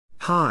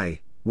Hi,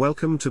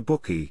 welcome to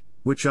Bookie,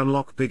 which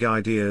unlock big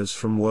ideas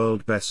from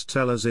world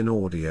bestsellers in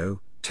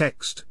audio,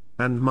 text,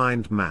 and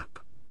mind map.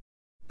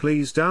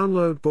 Please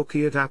download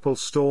Bookie at Apple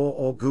Store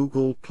or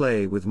Google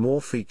Play with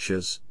more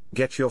features.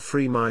 Get your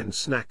free mind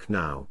snack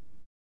now.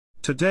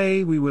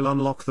 Today we will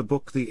unlock the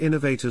book The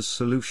Innovator's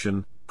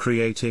Solution,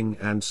 Creating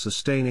and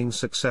Sustaining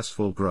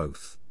Successful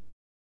Growth.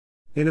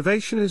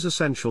 Innovation is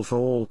essential for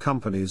all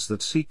companies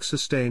that seek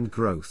sustained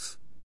growth.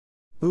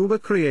 Uber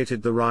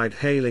created the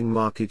ride-hailing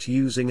market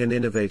using an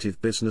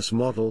innovative business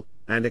model,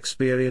 and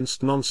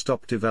experienced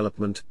non-stop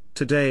development.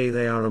 Today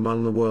they are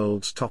among the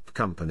world's top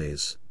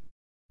companies.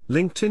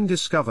 LinkedIn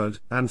discovered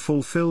and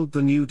fulfilled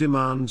the new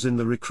demands in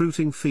the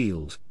recruiting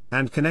field,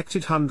 and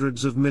connected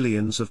hundreds of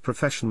millions of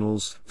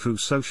professionals through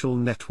social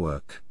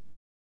network.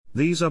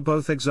 These are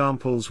both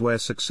examples where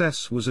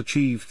success was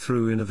achieved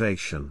through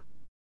innovation.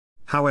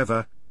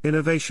 However,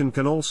 innovation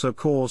can also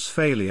cause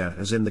failure,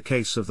 as in the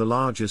case of the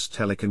largest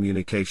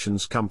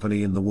telecommunications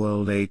company in the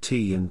world,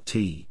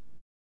 AT&T.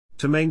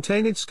 To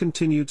maintain its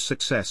continued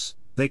success,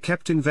 they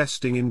kept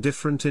investing in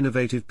different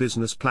innovative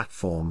business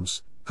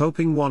platforms,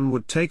 hoping one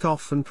would take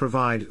off and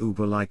provide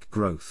Uber-like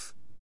growth.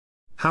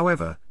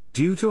 However,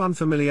 due to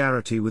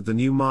unfamiliarity with the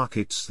new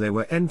markets they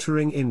were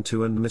entering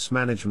into and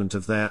mismanagement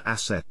of their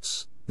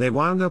assets, they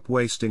wound up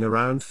wasting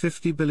around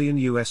 $50 billion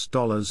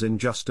in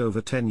just over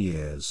 10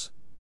 years.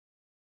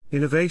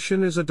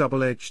 Innovation is a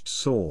double-edged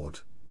sword.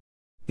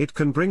 It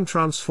can bring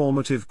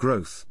transformative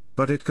growth,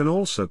 but it can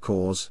also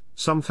cause,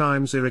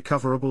 sometimes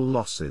irrecoverable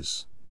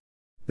losses.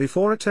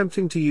 Before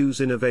attempting to use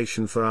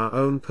innovation for our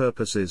own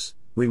purposes,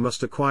 we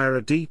must acquire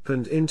a deep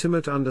and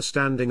intimate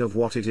understanding of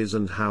what it is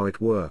and how it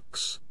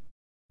works.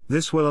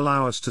 This will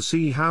allow us to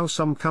see how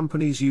some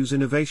companies use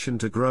innovation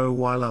to grow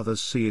while others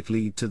see it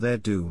lead to their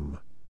doom.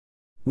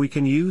 We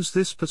can use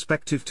this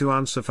perspective to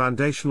answer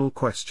foundational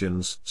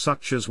questions,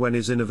 such as when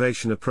is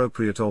innovation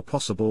appropriate or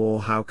possible,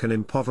 or how can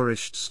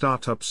impoverished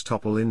startups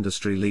topple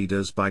industry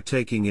leaders by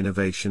taking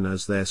innovation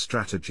as their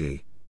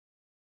strategy.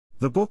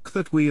 The book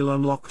that we'll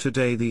unlock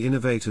today, The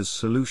Innovator's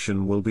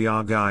Solution, will be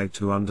our guide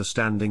to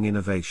understanding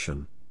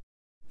innovation.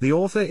 The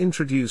author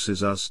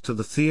introduces us to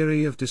the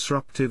theory of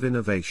disruptive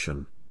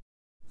innovation.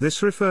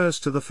 This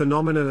refers to the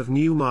phenomena of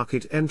new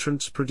market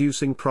entrants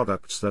producing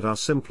products that are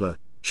simpler,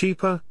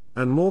 cheaper,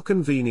 and more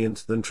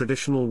convenient than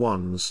traditional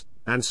ones,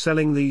 and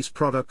selling these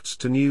products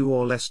to new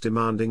or less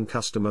demanding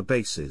customer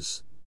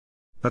bases.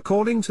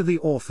 According to the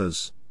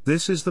authors,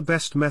 this is the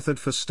best method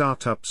for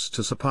startups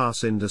to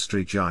surpass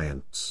industry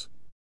giants.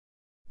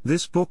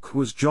 This book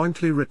was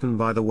jointly written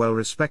by the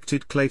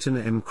well-respected Clayton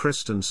M.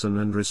 Christensen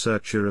and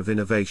researcher of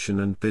innovation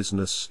and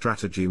business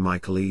strategy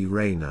Michael E.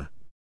 Rayner.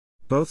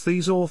 Both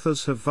these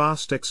authors have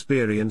vast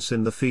experience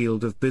in the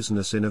field of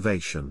business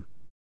innovation.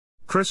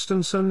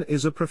 Christensen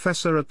is a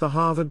professor at the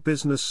Harvard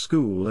Business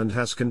School and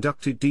has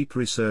conducted deep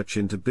research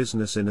into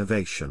business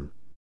innovation.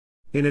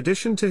 In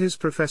addition to his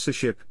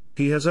professorship,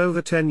 he has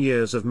over 10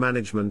 years of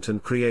management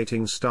and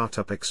creating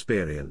startup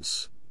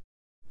experience.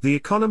 The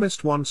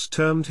Economist once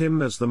termed him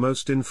as the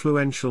most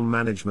influential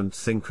management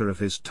thinker of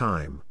his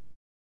time.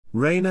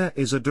 Rayner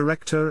is a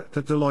director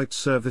at Deloitte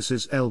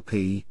Services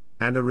LP,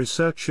 and a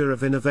researcher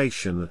of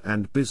innovation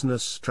and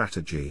business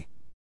strategy.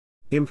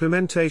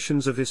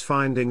 Implementations of his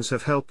findings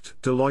have helped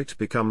Deloitte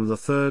become the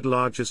third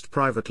largest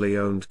privately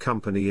owned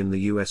company in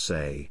the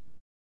USA.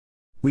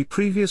 We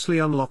previously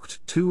unlocked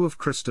two of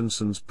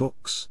Christensen's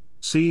books,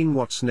 Seeing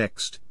What's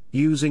Next,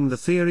 Using the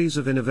Theories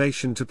of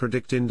Innovation to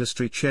Predict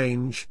Industry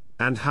Change,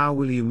 and How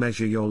Will You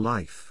Measure Your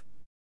Life?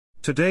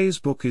 Today's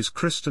book is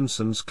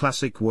Christensen's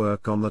classic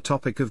work on the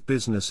topic of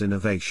business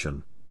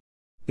innovation.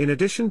 In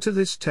addition to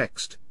this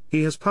text,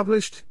 he has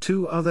published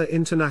two other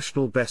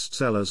international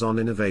bestsellers on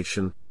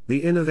innovation,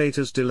 The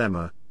Innovator's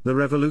Dilemma, the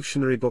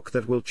revolutionary book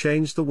that will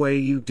change the way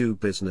you do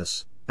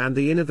business, and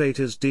The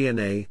Innovator's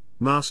DNA,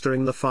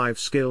 Mastering the 5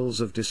 Skills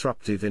of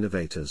Disruptive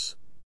Innovators.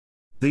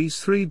 These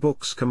three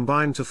books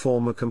combine to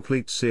form a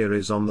complete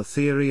series on the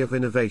theory of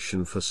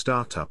innovation for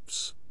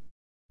startups.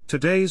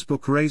 Today's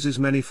book raises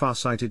many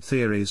far-sighted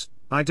theories,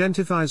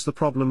 identifies the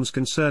problems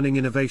concerning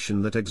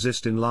innovation that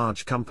exist in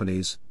large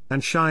companies,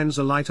 and shines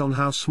a light on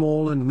how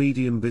small and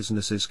medium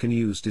businesses can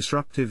use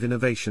disruptive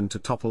innovation to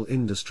topple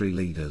industry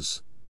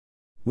leaders.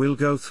 We'll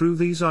go through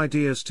these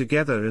ideas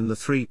together in the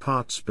 3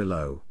 parts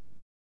below.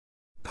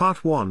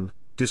 Part 1: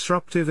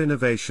 Disruptive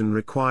innovation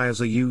requires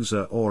a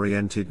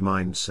user-oriented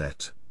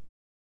mindset.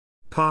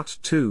 Part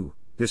 2: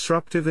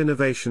 Disruptive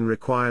innovation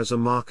requires a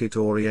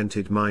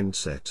market-oriented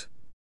mindset.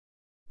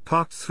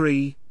 Part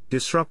 3: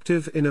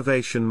 Disruptive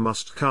innovation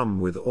must come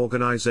with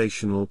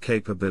organizational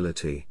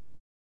capability.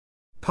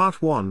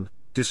 Part 1: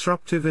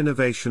 Disruptive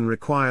innovation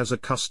requires a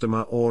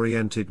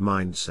customer-oriented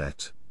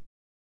mindset.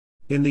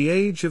 In the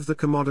age of the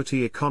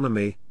commodity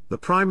economy, the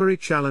primary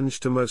challenge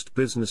to most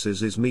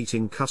businesses is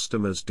meeting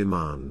customers'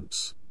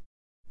 demands.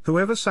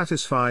 Whoever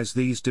satisfies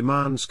these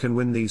demands can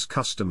win these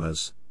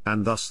customers,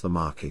 and thus the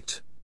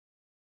market.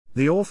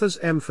 The authors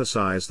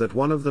emphasize that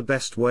one of the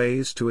best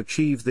ways to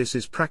achieve this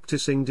is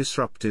practicing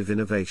disruptive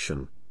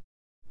innovation.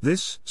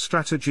 This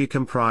strategy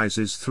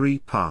comprises three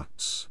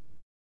parts.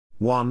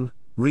 1.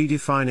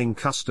 Redefining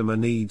customer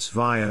needs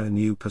via a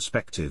new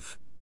perspective.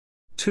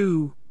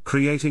 2.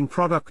 Creating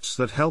products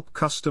that help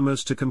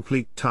customers to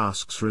complete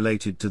tasks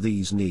related to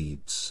these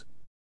needs.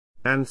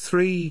 And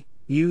 3.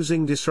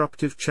 Using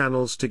disruptive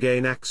channels to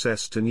gain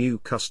access to new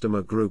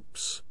customer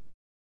groups.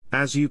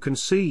 As you can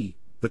see,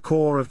 the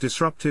core of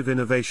disruptive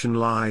innovation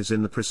lies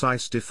in the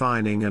precise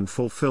defining and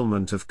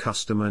fulfillment of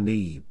customer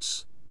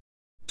needs.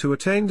 To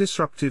attain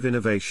disruptive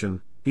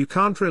innovation, you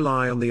can't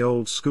rely on the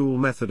old-school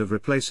method of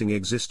replacing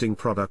existing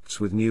products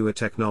with newer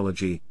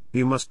technology.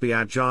 You must be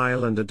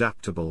agile and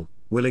adaptable,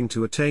 willing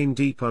to attain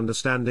deep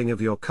understanding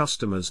of your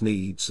customers'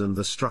 needs and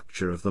the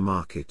structure of the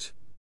market.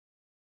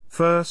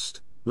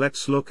 First,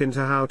 let's look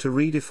into how to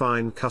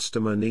redefine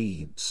customer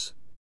needs.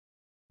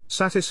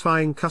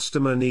 Satisfying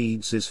customer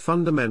needs is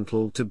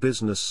fundamental to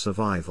business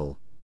survival.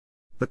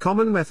 The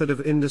common method of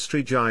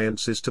industry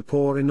giants is to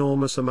pour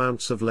enormous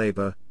amounts of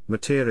labor,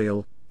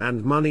 material,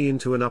 and money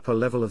into an upper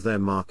level of their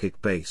market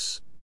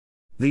base.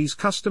 These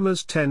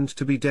customers tend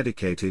to be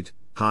dedicated,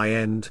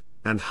 high-end,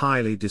 and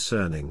highly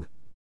discerning.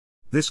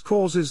 This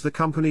causes the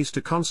companies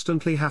to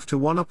constantly have to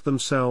one-up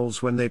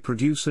themselves when they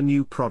produce a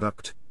new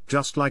product,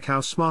 just like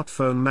how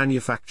smartphone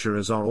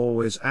manufacturers are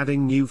always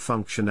adding new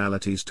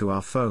functionalities to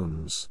our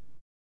phones.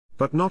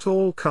 But not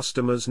all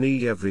customers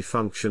need every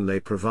function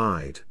they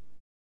provide.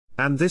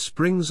 And this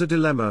brings a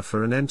dilemma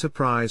for an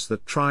enterprise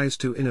that tries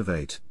to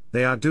innovate.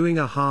 They are doing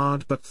a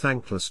hard but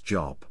thankless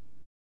job.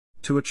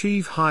 To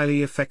achieve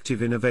highly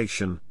effective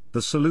innovation,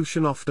 the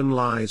solution often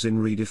lies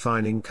in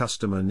redefining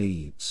customer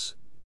needs.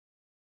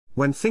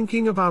 When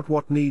thinking about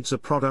what needs a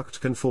product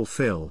can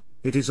fulfill,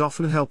 it is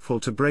often helpful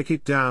to break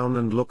it down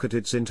and look at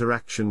its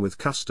interaction with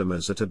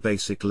customers at a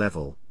basic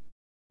level.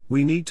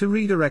 We need to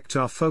redirect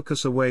our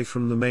focus away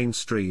from the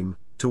mainstream,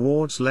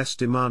 towards less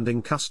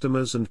demanding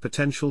customers and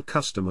potential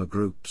customer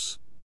groups.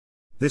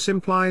 This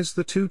implies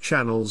the two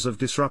channels of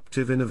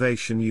disruptive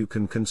innovation you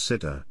can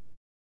consider.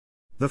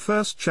 The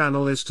first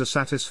channel is to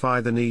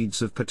satisfy the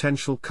needs of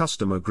potential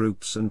customer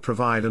groups and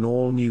provide an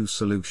all-new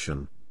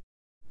solution.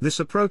 This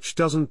approach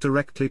doesn't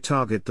directly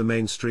target the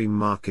mainstream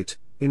market.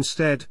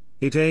 Instead,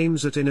 it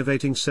aims at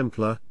innovating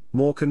simpler,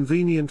 more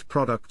convenient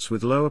products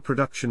with lower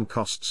production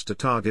costs to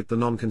target the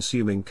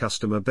non-consuming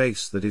customer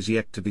base that is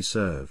yet to be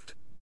served.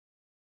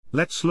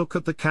 Let's look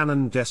at the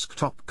Canon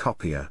desktop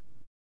copier.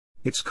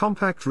 It's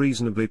compact,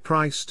 reasonably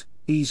priced,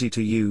 easy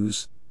to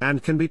use,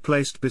 and can be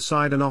placed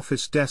beside an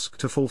office desk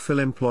to fulfill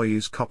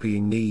employees'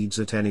 copying needs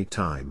at any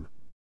time.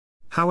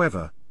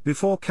 However,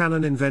 before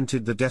Canon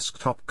invented the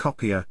desktop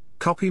copier,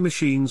 copy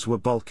machines were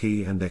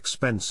bulky and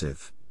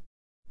expensive.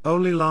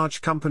 Only large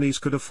companies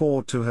could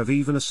afford to have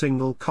even a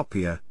single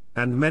copier,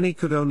 and many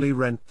could only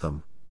rent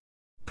them.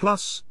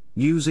 Plus,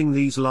 using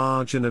these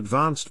large and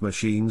advanced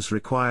machines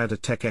required a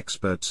tech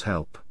expert's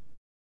help.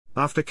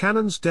 After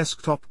Canon's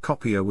desktop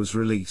copier was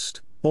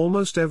released,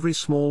 almost every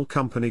small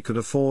company could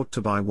afford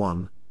to buy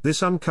one.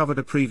 This uncovered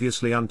a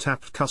previously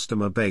untapped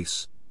customer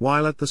base,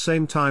 while at the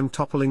same time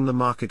toppling the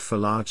market for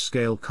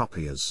large-scale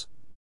copiers.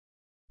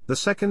 The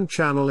second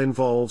channel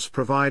involves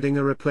providing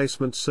a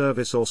replacement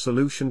service or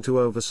solution to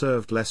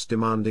overserved, less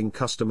demanding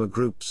customer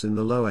groups in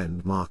the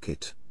low-end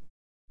market.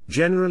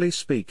 Generally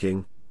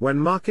speaking, when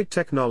market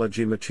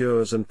technology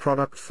matures and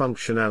product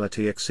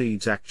functionality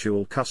exceeds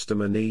actual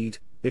customer need,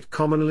 it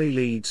commonly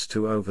leads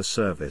to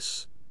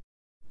overservice.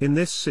 In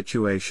this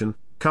situation,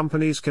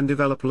 companies can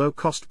develop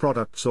low-cost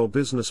products or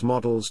business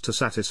models to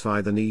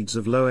satisfy the needs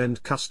of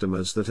low-end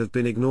customers that have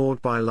been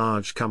ignored by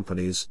large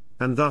companies,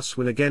 and thus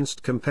win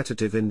against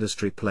competitive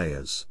industry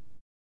players.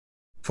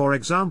 For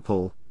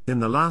example, in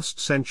the last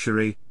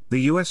century,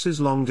 the US's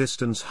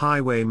long-distance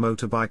highway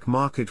motorbike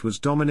market was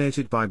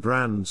dominated by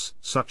brands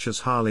such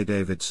as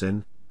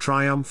Harley-Davidson,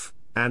 Triumph,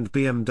 and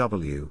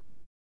BMW.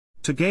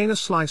 To gain a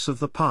slice of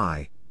the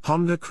pie,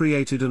 Honda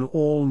created an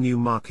all-new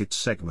market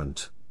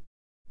segment.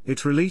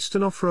 It released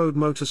an off-road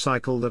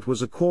motorcycle that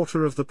was a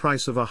quarter of the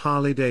price of a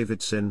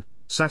Harley-Davidson,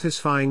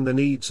 satisfying the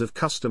needs of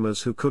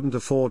customers who couldn't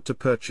afford to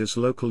purchase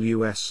local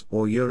US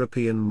or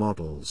European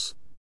models.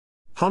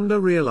 Honda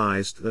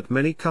realized that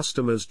many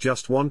customers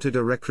just wanted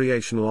a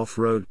recreational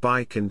off-road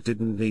bike and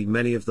didn't need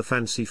many of the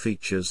fancy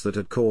features that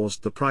had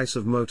caused the price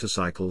of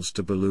motorcycles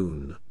to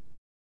balloon.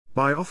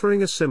 By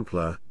offering a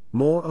simpler,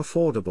 more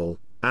affordable,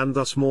 and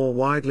thus more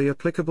widely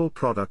applicable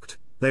product,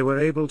 they were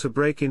able to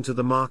break into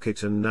the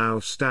market and now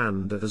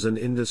stand as an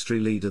industry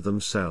leader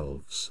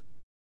themselves.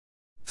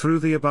 Through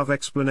the above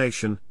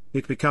explanation,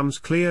 it becomes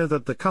clear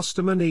that the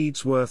customer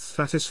needs worth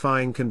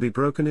satisfying can be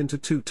broken into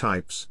two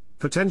types: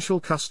 potential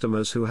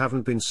customers who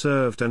haven't been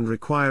served and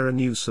require a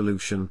new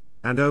solution,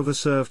 and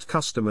overserved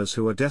customers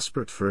who are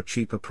desperate for a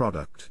cheaper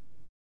product.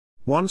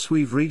 Once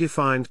we've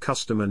redefined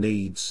customer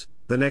needs,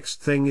 the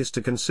next thing is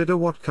to consider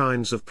what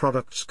kinds of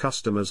products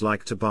customers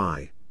like to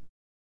buy.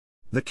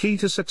 The key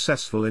to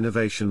successful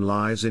innovation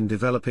lies in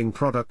developing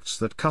products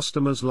that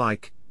customers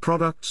like,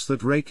 products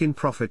that rake in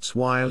profits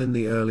while in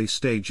the early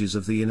stages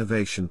of the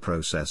innovation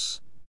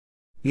process.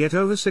 Yet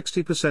over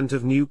 60%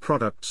 of new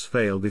products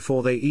fail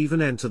before they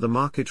even enter the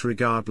market,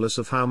 regardless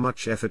of how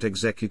much effort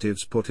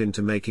executives put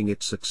into making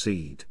it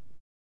succeed.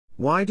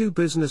 Why do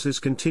businesses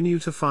continue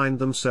to find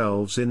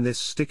themselves in this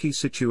sticky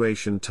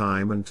situation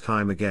time and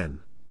time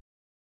again?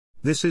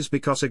 This is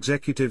because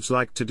executives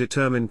like to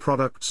determine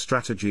product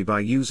strategy by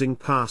using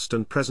past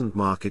and present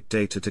market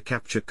data to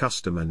capture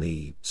customer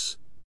needs.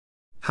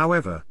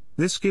 However,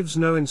 this gives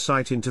no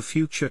insight into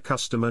future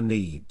customer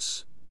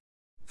needs.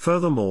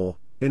 Furthermore,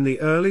 in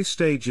the early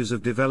stages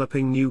of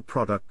developing new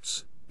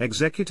products,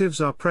 executives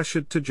are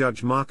pressured to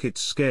judge market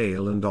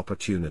scale and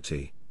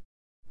opportunity.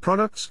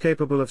 Products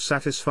capable of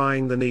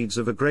satisfying the needs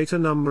of a greater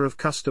number of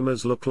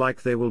customers look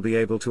like they will be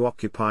able to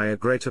occupy a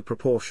greater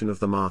proportion of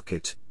the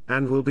market,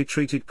 and will be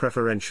treated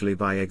preferentially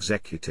by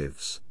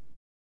executives.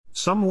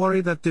 Some worry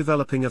that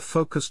developing a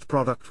focused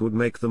product would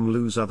make them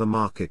lose other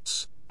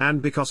markets,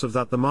 and because of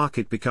that the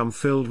market become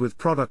filled with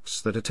products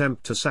that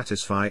attempt to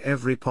satisfy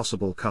every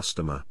possible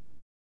customer.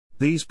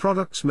 These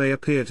products may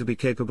appear to be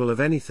capable of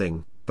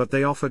anything, but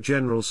they offer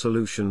general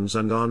solutions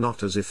and are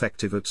not as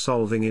effective at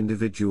solving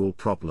individual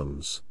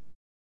problems.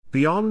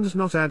 Beyond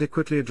not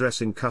adequately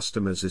addressing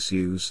customers'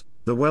 issues,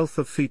 the wealth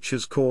of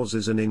features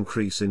causes an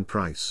increase in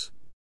price.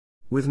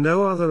 With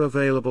no other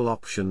available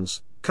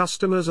options,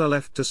 customers are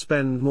left to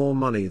spend more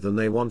money than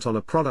they want on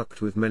a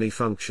product with many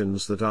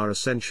functions that are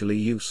essentially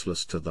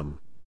useless to them.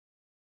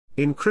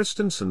 In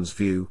Christensen's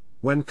view,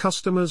 when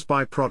customers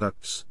buy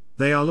products,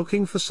 they are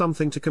looking for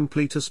something to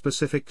complete a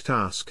specific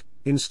task,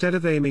 instead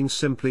of aiming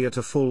simply at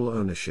a full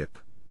ownership.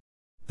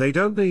 They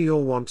don't need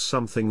or want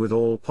something with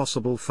all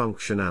possible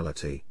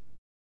functionality.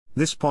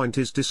 This point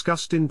is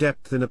discussed in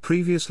depth in a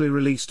previously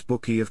released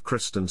bookie of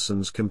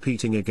Christensen's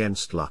Competing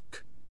Against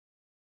Luck.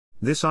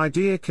 This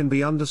idea can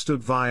be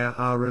understood via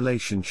our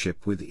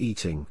relationship with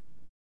eating.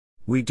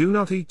 We do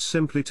not eat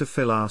simply to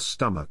fill our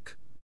stomach.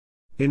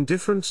 In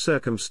different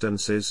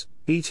circumstances,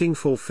 eating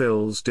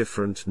fulfills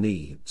different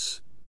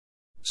needs.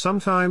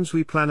 Sometimes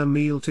we plan a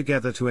meal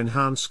together to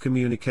enhance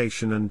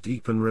communication and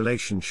deepen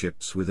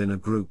relationships within a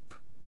group.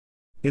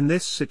 In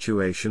this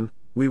situation,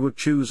 we would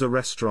choose a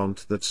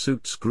restaurant that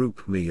suits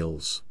group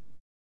meals.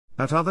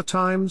 At other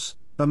times,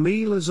 a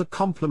meal is a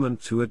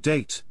complement to a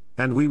date,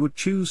 and we would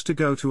choose to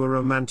go to a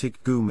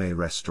romantic gourmet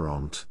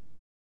restaurant.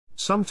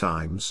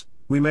 Sometimes,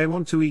 we may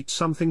want to eat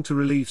something to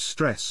relieve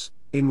stress,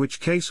 in which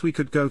case we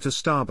could go to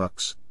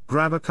Starbucks,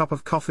 grab a cup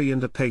of coffee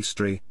and a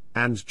pastry,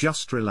 and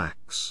just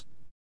relax.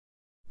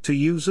 To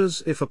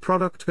users, if a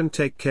product can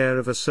take care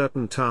of a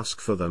certain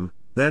task for them,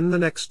 then the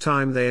next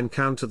time they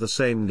encounter the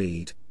same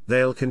need,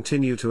 they'll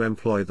continue to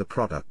employ the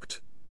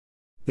product.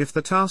 If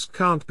the task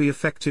can't be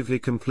effectively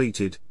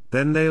completed,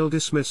 then they'll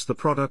dismiss the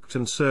product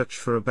and search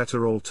for a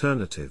better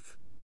alternative.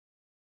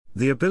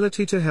 The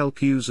ability to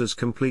help users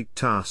complete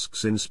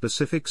tasks in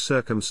specific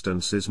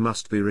circumstances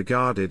must be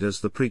regarded as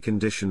the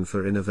precondition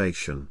for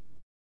innovation.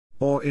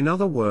 Or in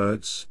other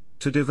words,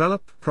 to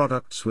develop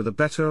products with a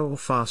better or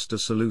faster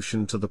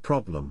solution to the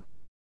problem.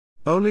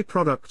 Only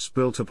products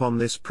built upon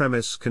this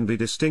premise can be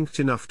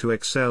distinct enough to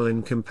excel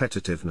in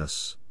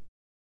competitiveness.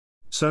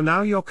 So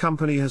now your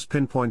company has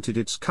pinpointed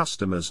its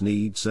customers'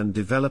 needs and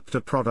developed a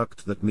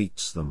product that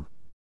meets them.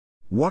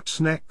 What's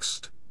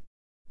next?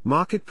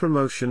 Market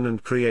promotion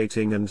and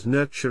creating and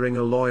nurturing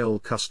a loyal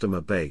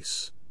customer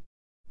base.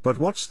 But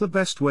what's the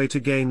best way to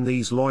gain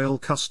these loyal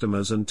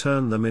customers and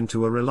turn them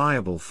into a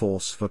reliable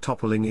force for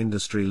toppling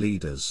industry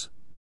leaders?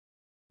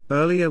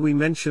 Earlier we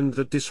mentioned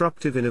that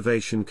disruptive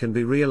innovation can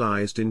be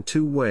realized in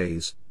two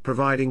ways: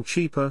 providing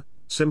cheaper,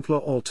 simpler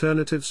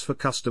alternatives for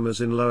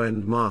customers in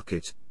low-end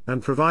market,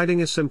 and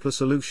providing a simpler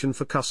solution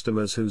for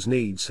customers whose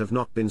needs have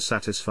not been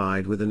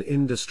satisfied with an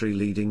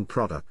industry-leading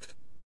product.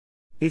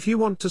 If you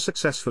want to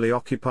successfully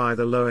occupy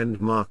the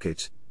low-end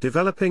market,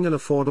 developing an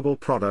affordable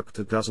product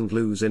that doesn't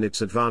lose in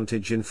its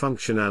advantage in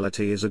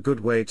functionality is a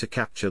good way to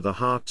capture the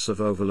hearts of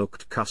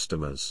overlooked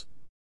customers.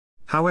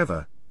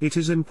 However, it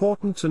is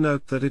important to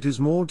note that it is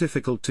more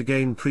difficult to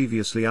gain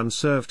previously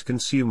unserved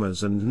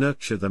consumers and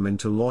nurture them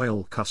into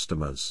loyal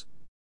customers.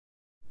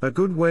 A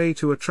good way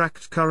to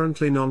attract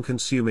currently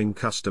non-consuming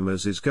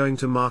customers is going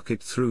to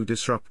market through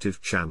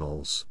disruptive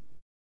channels.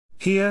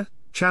 Here,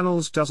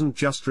 channels doesn't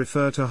just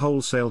refer to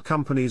wholesale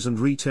companies and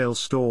retail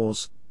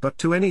stores, but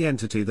to any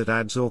entity that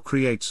adds or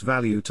creates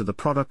value to the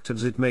product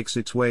as it makes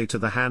its way to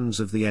the hands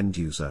of the end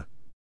user.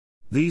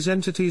 These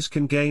entities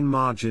can gain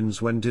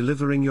margins when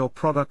delivering your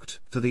product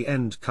to the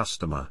end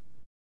customer.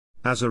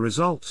 As a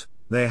result,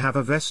 they have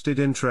a vested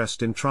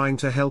interest in trying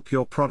to help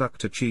your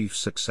product achieve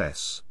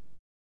success.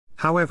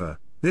 However,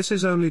 this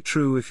is only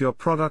true if your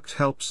product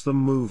helps them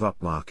move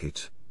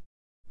upmarket.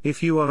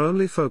 If you are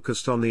only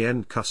focused on the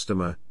end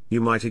customer,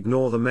 you might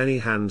ignore the many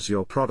hands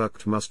your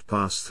product must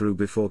pass through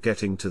before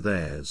getting to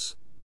theirs.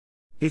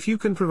 If you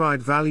can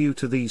provide value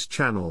to these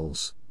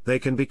channels, they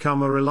can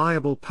become a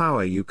reliable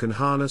power you can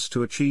harness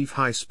to achieve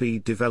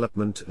high-speed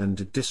development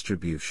and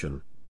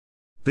distribution.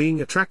 Being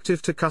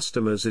attractive to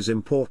customers is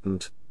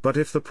important, but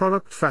if the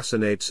product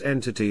fascinates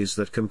entities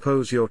that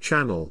compose your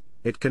channel,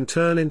 it can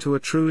turn into a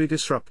truly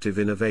disruptive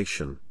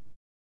innovation.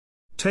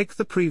 Take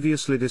the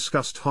previously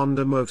discussed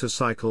Honda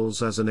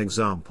motorcycles as an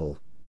example.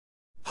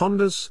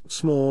 Honda's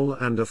small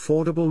and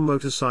affordable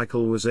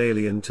motorcycle was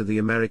alien to the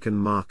American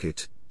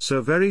market,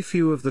 so very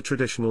few of the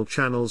traditional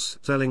channels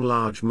selling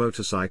large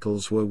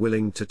motorcycles were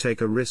willing to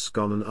take a risk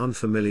on an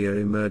unfamiliar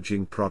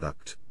emerging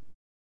product.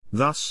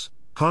 Thus,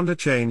 Honda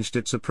changed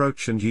its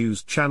approach and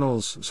used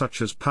channels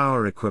such as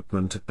power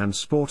equipment and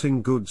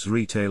sporting goods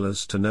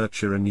retailers to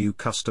nurture a new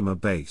customer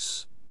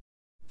base.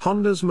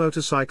 Honda's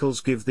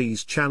motorcycles give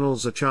these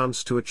channels a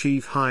chance to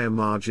achieve higher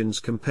margins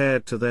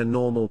compared to their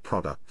normal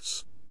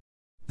products.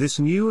 This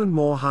new and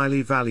more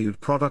highly valued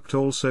product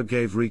also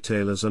gave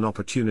retailers an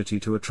opportunity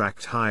to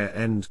attract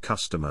higher-end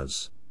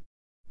customers.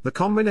 The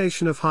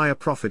combination of higher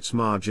profits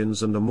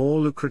margins and a more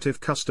lucrative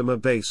customer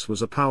base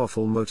was a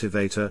powerful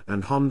motivator,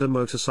 and Honda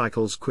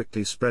motorcycles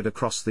quickly spread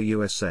across the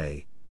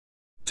USA.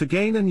 To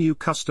gain a new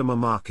customer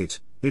market,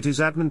 it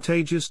is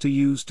advantageous to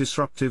use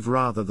disruptive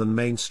rather than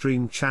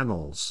mainstream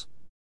channels.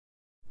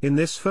 In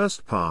this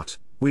first part,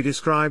 we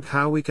described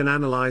how we can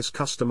analyze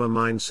customer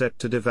mindset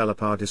to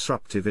develop our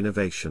disruptive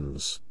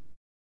innovations.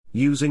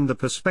 Using the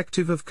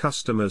perspective of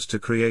customers to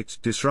create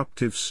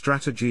disruptive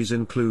strategies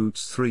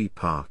includes 3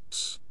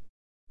 parts.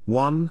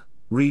 1.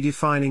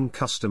 Redefining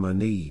customer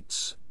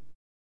needs.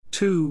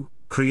 2.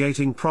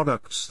 Creating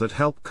products that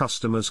help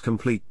customers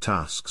complete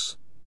tasks.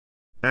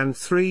 And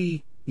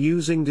 3.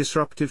 Using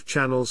disruptive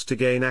channels to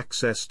gain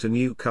access to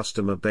new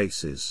customer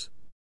bases.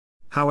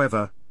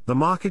 However, the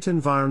market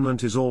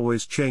environment is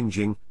always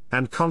changing,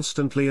 and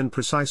constantly and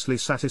precisely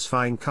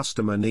satisfying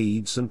customer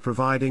needs and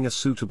providing a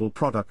suitable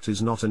product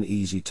is not an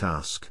easy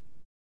task.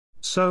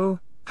 So,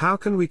 how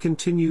can we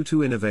continue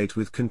to innovate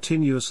with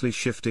continuously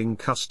shifting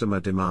customer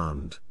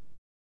demand?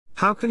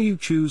 How can you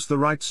choose the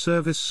right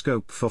service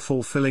scope for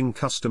fulfilling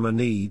customer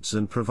needs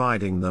and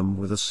providing them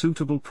with a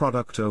suitable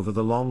product over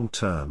the long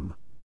term?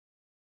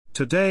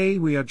 Today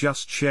we are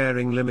just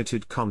sharing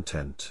limited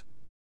content.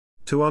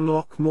 To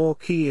unlock more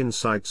key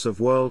insights of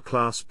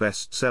world-class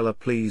bestseller,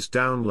 please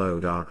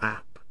download our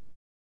app.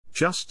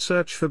 Just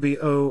search for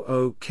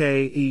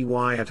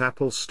BOOKEY at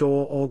Apple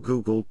Store or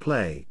Google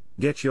Play.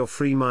 Get your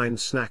free mind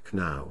snack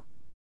now.